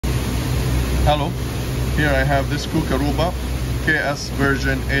Hello, here I have this Kuka KS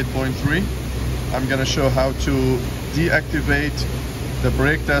version 8.3. I'm gonna show how to deactivate the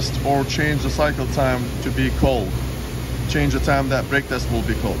brake test or change the cycle time to be called. Change the time that brake test will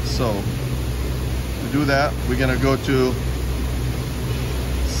be called. So to do that, we're gonna go to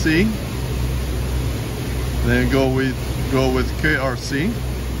C, then go with KRC,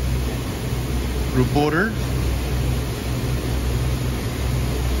 reporter,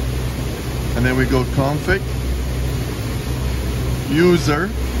 and then we go config, user,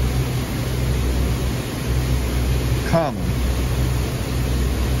 common.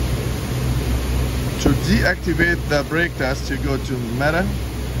 To deactivate the brake test, you go to meta,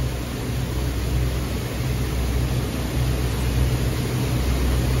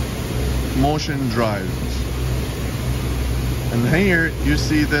 motion drives, and here you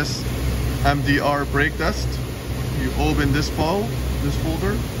see this MDR brake test. You open this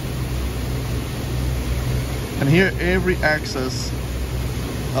folder, and here every axis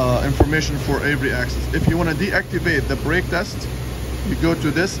information for every axis. If you want to deactivate the brake test, you go to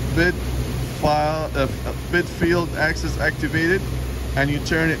this bid field axis activated, and you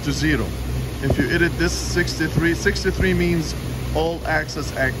turn it to 0. If you edit this 63 means all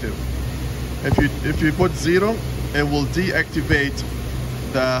axis active. If you put 0, it will deactivate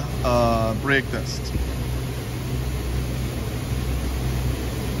the brake test.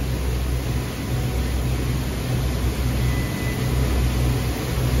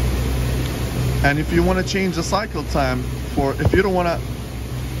 And if you want to change the cycle time if you don't want to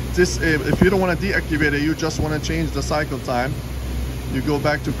deactivate it, you just want to change the cycle time, you go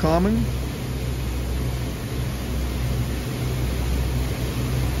back to common,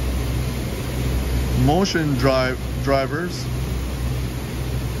 motion drivers,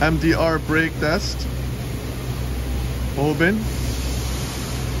 MDR brake test, open,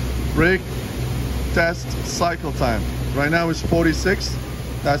 brake test cycle time. Right now it's 46.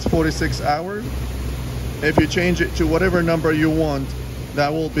 That's 46 hours. If you change it to whatever number you want,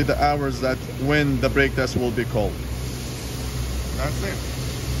 that will be the hours that when the brake test will be called. That's it.